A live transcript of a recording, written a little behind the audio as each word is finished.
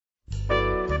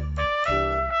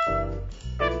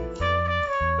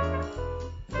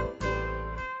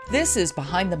This is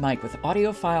Behind the Mic with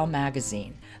AudioFile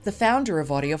Magazine. The founder of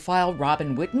AudioFile,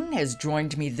 Robin Whitten, has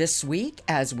joined me this week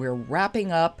as we're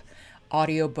wrapping up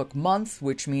Audiobook Month,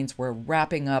 which means we're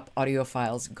wrapping up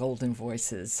AudioFile's Golden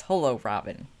Voices. Hello,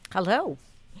 Robin. Hello.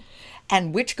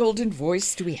 And which golden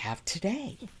voice do we have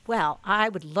today? Well, I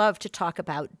would love to talk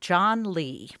about John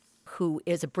Lee, who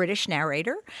is a British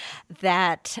narrator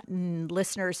that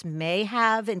listeners may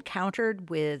have encountered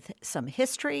with some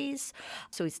histories.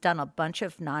 So he's done a bunch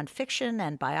of nonfiction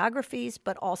and biographies,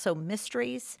 but also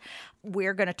mysteries.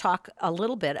 We're going to talk a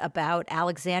little bit about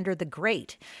Alexander the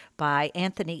Great by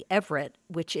Anthony Everett,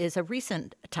 which is a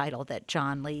recent title that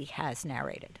John Lee has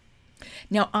narrated.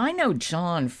 Now, I know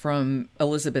John from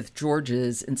Elizabeth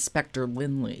George's Inspector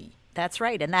Lynley. That's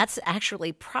right. And that's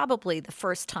actually probably the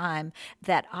first time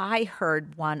that I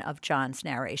heard one of John's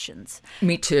narrations.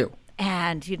 Me too.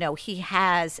 And, you know, he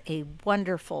has a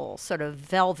wonderful sort of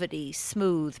velvety,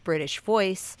 smooth British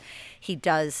voice. He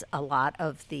does a lot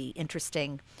of the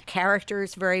interesting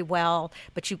characters very well,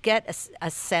 but you get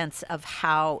a sense of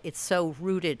how it's so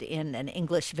rooted in an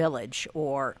English village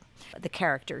or the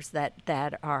characters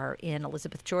that are in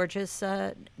Elizabeth George's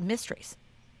mysteries.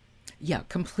 Yeah,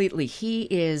 completely.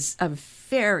 He's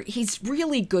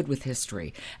really good with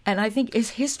history. And I think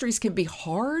his histories can be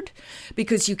hard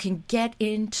because you can get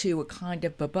into a kind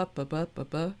of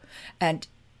and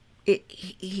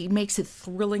he makes it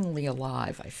thrillingly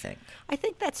alive, I think. I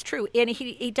think that's true. And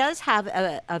he does have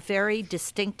a very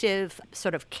distinctive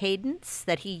sort of cadence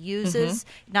that he uses,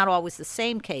 not always the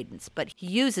same cadence, but he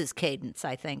uses cadence,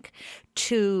 I think,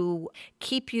 to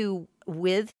keep you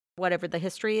with whatever the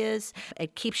history is.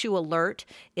 It keeps you alert.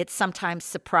 It's sometimes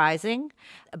surprising.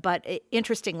 But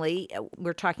interestingly,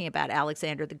 we're talking about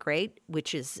Alexander the Great,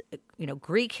 which is,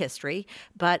 Greek history.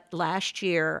 But last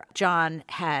year, John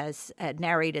has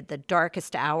narrated The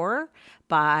Darkest Hour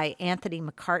by Anthony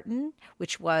McCarten,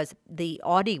 which was the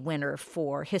Audie winner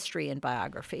for history and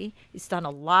biography. He's done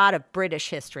a lot of British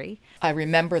history. I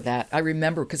remember that. I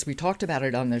remember because we talked about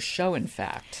it on the show, in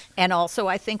fact. And also,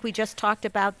 I think we just talked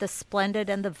about The Splendid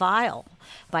and the Vile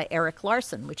by Erik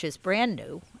Larson, which is brand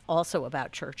new, also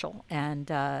about Churchill and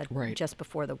just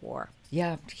before the war.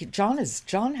 Yeah, John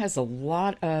has a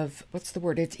lot of, what's the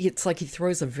word? It's like he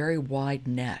throws a very wide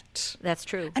net. That's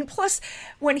true. And plus,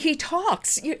 when he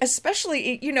talks,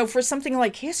 especially, for something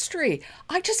like history,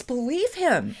 I just believe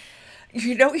him.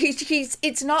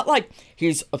 It's not like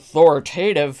he's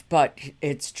authoritative, but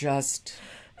it's just,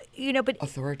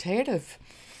 authoritative.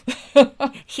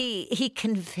 He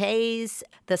conveys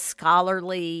the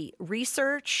scholarly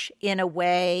research in a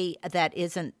way that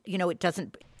isn't, it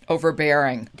doesn't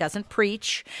overbearing. Doesn't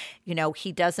preach,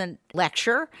 he doesn't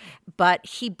lecture, but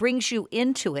he brings you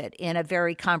into it in a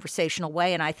very conversational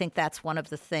way. And I think that's one of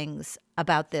the things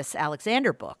about this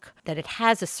Alexander book, that it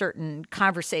has a certain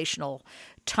conversational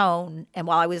tone. And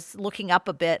while I was looking up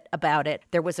a bit about it,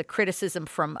 there was a criticism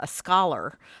from a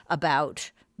scholar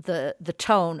about the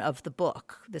tone of the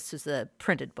book. This is a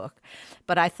printed book.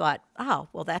 But I thought,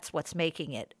 that's what's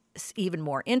making it even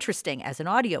more interesting as an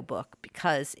audiobook,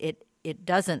 because it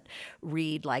doesn't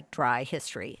read like dry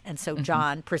history. And so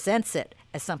John presents it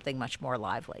as something much more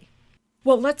lively.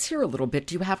 Well, let's hear a little bit.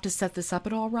 Do you have to set this up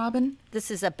at all, Robin? This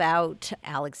is about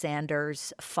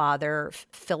Alexander's father,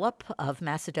 Philip of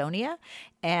Macedonia,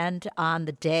 and on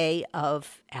the day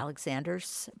of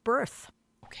Alexander's birth.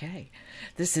 Okay.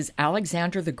 This is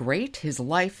Alexander the Great, His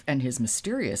Life and His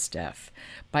Mysterious Death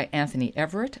by Anthony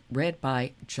Everett, read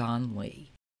by John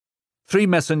Lee. 3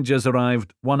 messengers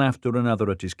arrived one after another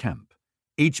at his camp,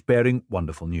 each bearing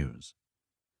wonderful news.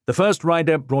 The first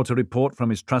rider brought a report from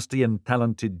his trusty and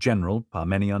talented general,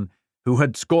 Parmenion, who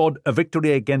had scored a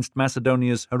victory against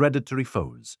Macedonia's hereditary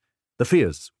foes, the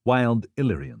fierce, wild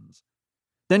Illyrians.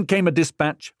 Then came a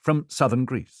dispatch from southern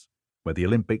Greece, where the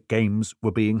Olympic Games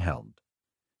were being held.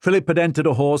 Philip had entered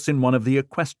a horse in one of the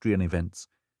equestrian events.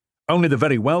 Only the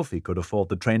very wealthy could afford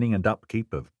the training and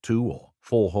upkeep of 2 or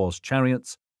 4 horse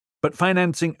chariots, but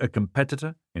financing a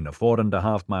competitor in a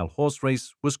 4.5-mile horse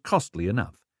race was costly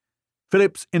enough.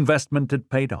 Philip's investment had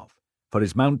paid off, for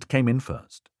his mount came in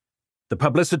first. The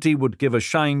publicity would give a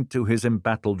shine to his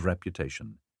embattled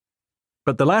reputation.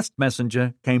 But the last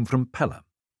messenger came from Pella,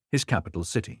 his capital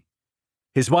city.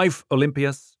 His wife,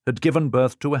 Olympias, had given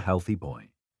birth to a healthy boy.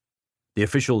 The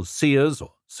official seers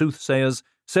or soothsayers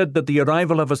said that the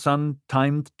arrival of a son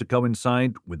timed to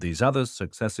coincide with these other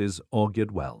successes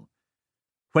augured well.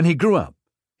 When he grew up,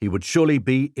 he would surely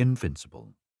be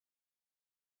invincible.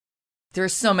 There are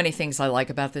so many things I like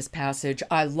about this passage.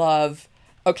 I love,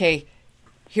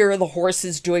 here are the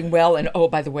horses doing well, and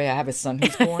by the way, I have a son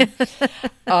who's born.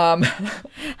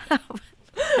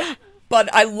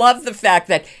 But I love the fact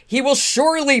that he will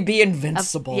surely be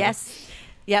invincible. Yes.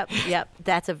 Yep.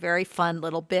 That's a very fun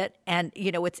little bit. And,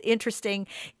 what's interesting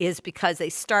is because they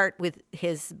start with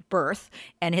his birth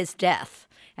and his death,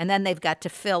 and then they've got to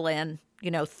fill in,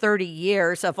 30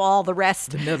 years of all the rest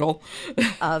The middle.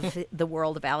 of the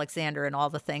world of Alexander and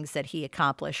all the things that he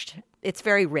accomplished. It's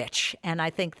very rich. And I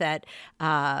think that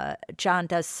John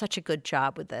does such a good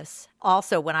job with this.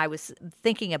 Also, when I was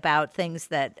thinking about things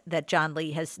that John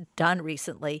Lee has done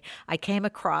recently, I came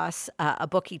across a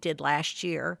book he did last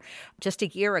year, just a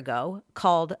year ago,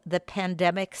 called The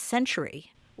Pandemic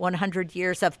Century, 100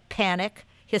 Years of Panic,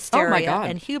 Hysteria, God.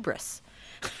 and Hubris.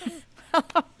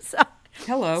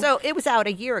 Hello. So it was out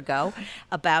a year ago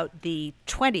about the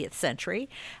 20th century,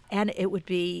 and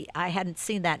I hadn't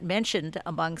seen that mentioned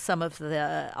among some of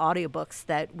the audiobooks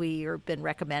that we have been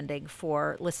recommending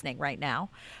for listening right now,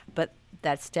 but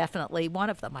that's definitely one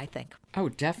of them, I think. Oh,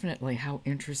 definitely. How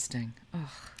interesting.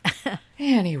 Ugh.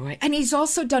 Anyway, and he's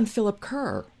also done Philip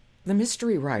Kerr, the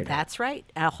mystery writer. That's right.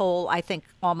 I think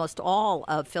almost all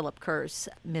of Philip Kerr's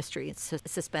mystery and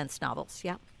suspense novels,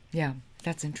 yeah. Yeah,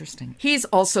 that's interesting. He's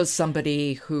also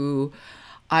somebody who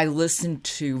I listened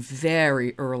to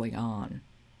very early on.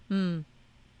 When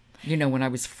I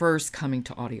was first coming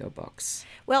to audiobooks.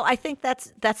 Well, I think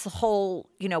that's the whole,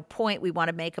 point we want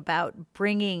to make about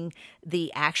bringing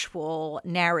the actual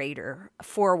narrator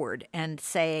forward and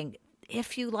saying,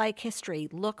 if you like history,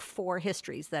 look for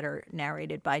histories that are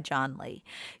narrated by John Lee.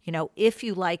 If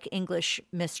you like English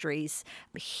mysteries,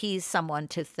 he's someone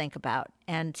to think about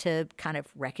and to kind of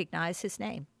recognize his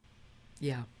name.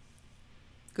 Yeah.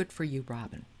 Good for you,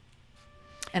 Robin.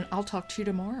 And I'll talk to you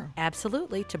tomorrow.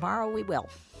 Absolutely. Tomorrow we will.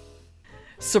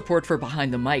 Support for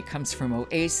Behind the Mic comes from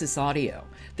Oasis Audio.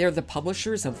 They're the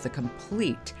publishers of the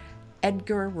complete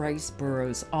Edgar Rice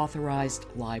Burroughs authorized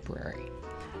library.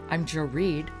 I'm Jo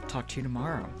Reed. Talk to you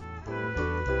tomorrow.